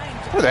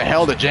trying to. Where the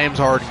hell did James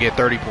Harden get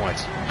 30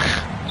 points?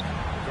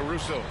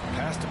 Caruso,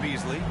 pass to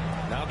Beasley.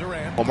 Now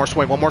Durant. One more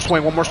swing, one more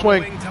swing, one more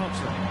swing. Wing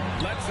Thompson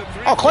lets the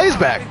three Oh, Clay's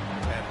fly, back.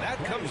 And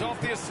that comes off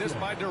the assist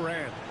by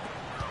Durant.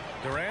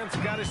 Durant's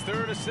got his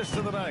third assist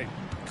of the night.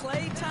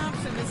 Klay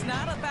Thompson is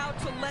not about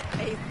to let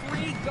a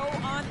three go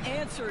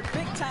unanswered.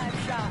 Big time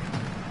shot.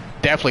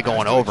 Definitely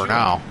going over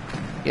now.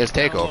 He has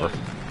takeover.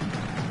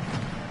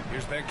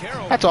 Here's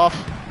Banchero. That's off.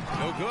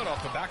 No good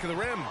off the back of the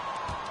rim.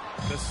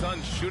 The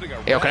Suns shooting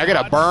a Yo, can I get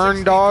a red-hot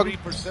burn, dog?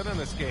 63% in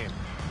this game.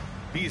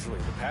 Beasley,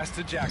 the pass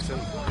to Jackson,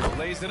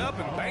 lays it up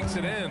and banks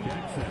it in.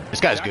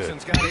 This guy's good.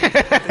 Jackson's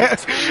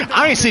got 8.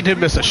 I ain't seen him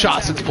miss a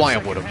shot since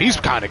playing with him. He's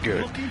kind of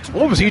good.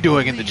 What was he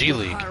doing in the G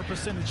League?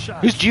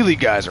 These G League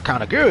guys are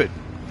kind of good.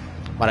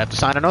 Might have to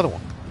sign another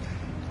one.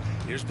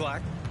 Here's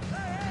Black.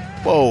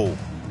 Whoa.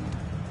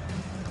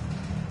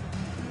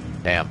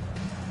 Damn.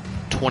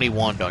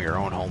 21 on your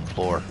own home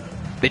floor.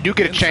 They do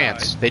get a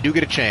chance. They do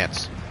get a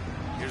chance.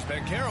 Here's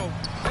Banchero.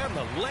 And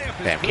the layup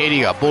is Damn, good.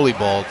 KD got bully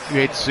balled. You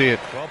hate to see it.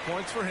 12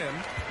 points for him.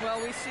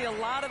 Well, we see a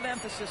lot of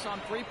emphasis on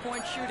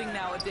three-point shooting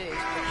nowadays. But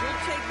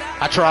you'll take that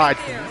I one tried.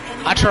 right there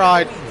and I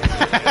tried. Here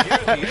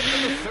at the end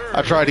of the third,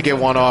 I tried to get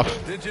one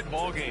off. Digit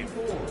ball game.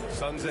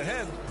 Suns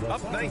ahead,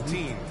 up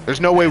 19.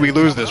 There's no way we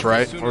lose this,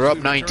 right? As soon We're as up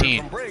we return 19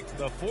 from break,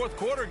 the fourth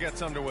quarter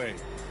gets underway.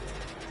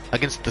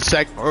 against the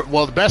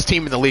the best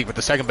team in the league, but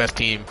the second best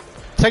team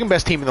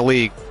in the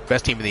league,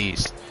 best team in the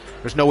East.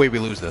 There's no way we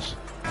lose this.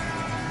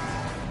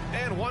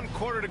 And 1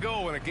 quarter to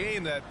go in a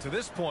game that, to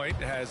this point,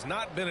 has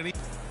not been an easy.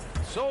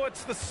 So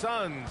it's the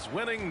Suns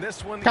winning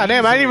this one. God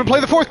damn, I didn't even play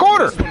the easily. fourth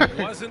quarter. This one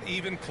wasn't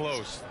even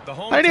close. The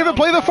I didn't even hometown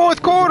play the crowd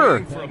fourth was quarter.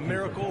 waiting for a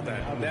miracle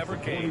that never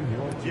came.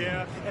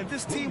 Yeah, and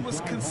this team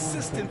was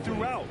consistent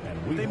throughout.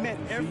 They met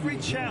every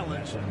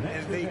challenge,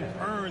 and they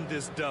earned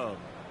this dub.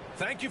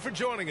 Thank you for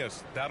joining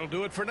us. That'll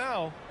do it for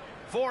now.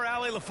 For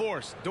Allie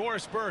LaForce,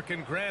 Doris Burke,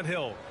 and Grant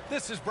Hill,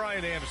 this is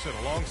Brian Anderson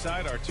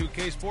alongside our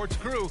 2K Sports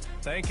crew,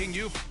 thanking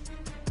you.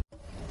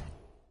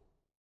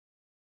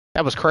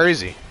 That was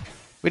crazy.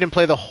 We didn't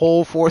play the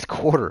whole fourth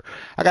quarter.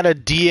 I got a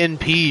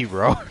DNP,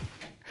 bro.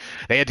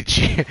 They had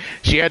to.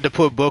 She had to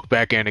put Book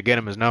back in to get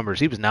him his numbers.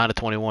 He was 9 of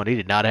 21. He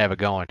did not have it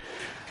going.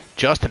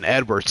 Justin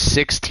Edwards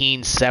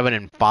 16, 7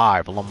 and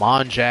 5.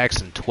 Lamont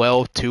Jackson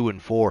 12, 2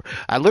 and 4.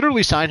 I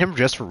literally signed him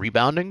just for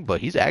rebounding,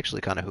 but he's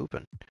actually kind of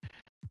hooping.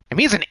 I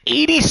mean, he's an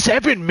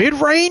 87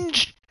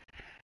 mid-range.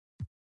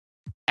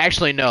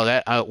 Actually,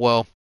 no.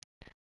 Well.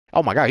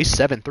 Oh my God, he's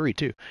 7'3"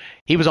 too.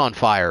 He was on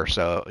fire,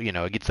 so you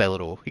know, he gets that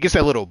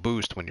little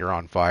boost when you're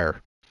on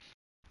fire.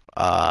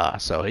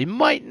 So he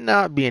might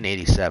not be an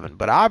 87,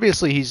 but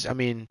obviously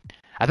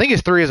I think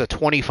his 3 is a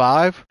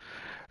 25.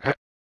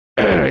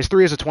 His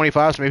 3 is a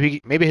 25, so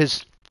maybe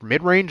his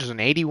mid-range is an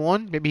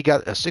 81. Maybe he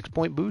got a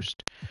 6-point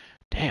boost.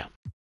 Damn.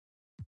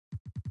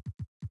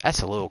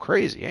 That's a little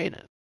crazy, ain't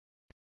it?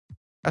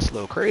 That's a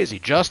little crazy.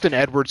 Justin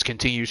Edwards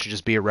continues to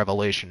just be a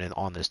revelation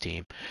on this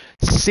team.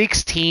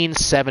 16,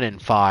 7 and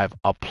 5,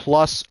 a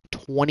plus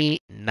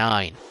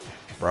 29,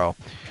 bro.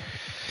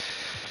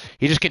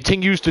 He just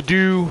continues to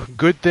do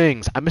good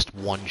things. I missed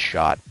one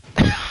shot.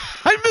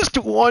 I missed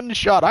one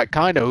shot. I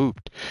kind of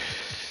hooped.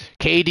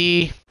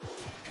 KD,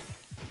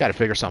 got to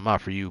figure something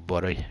out for you,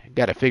 buddy.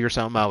 Got to figure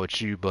something out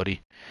with you,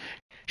 buddy.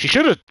 She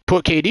should have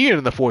put KD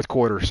in the fourth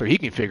quarter so he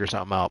can figure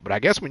something out. But I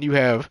guess when you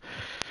have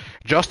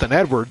Justin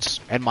Edwards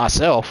and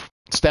myself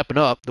stepping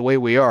up the way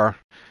we are,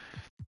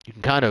 you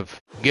can kind of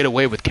get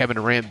away with Kevin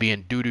Durant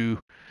being doo-doo.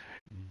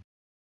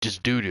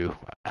 Just doo-doo.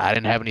 I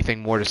didn't have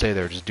anything more to say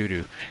there, just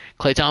doo-doo.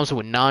 Klay Thompson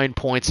with 9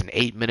 points in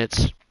 8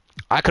 minutes.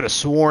 I could have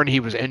sworn he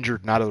was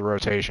injured and out of the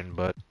rotation,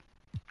 but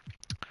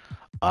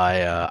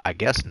I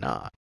guess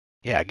not.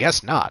 Yeah, I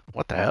guess not.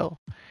 What the hell?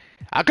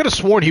 I could have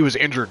sworn he was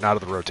injured and out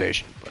of the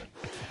rotation, but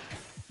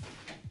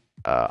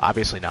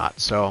obviously not.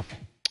 So,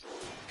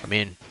 I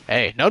mean,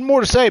 hey, nothing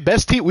more to say.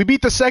 Best team. We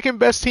beat the second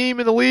best team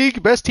in the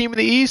league, best team in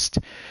the East.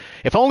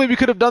 If only we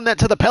could have done that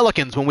to the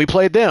Pelicans when we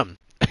played them.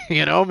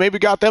 You know, maybe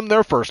got them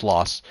their first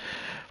loss.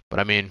 But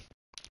I mean,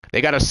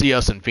 they got to see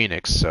us in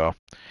Phoenix, so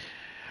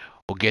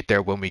we'll get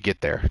there when we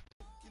get there.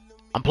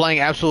 I'm playing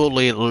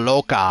absolutely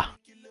loca.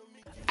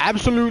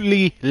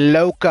 Absolutely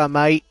loca,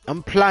 mate.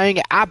 I'm playing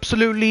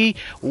absolutely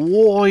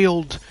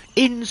wild,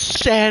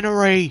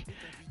 insanery.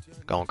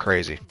 Going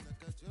crazy.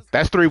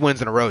 That's 3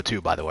 wins in a row,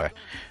 too, by the way.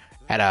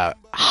 Had a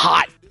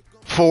hot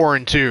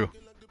 4-2.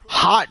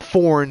 Hot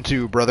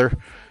 4-2, brother.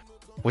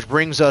 Which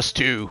brings us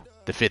to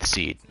the 5th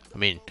seed. I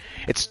mean,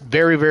 it's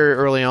very, very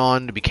early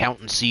on to be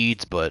counting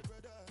seeds, but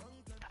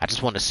I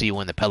just want to see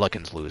when the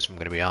Pelicans lose, if I'm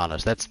going to be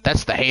honest.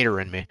 That's the hater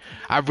in me.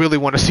 I really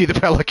want to see the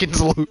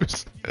Pelicans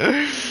lose.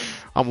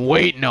 I'm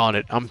waiting on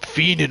it. I'm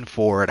fiending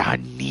for it. I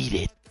need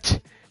it.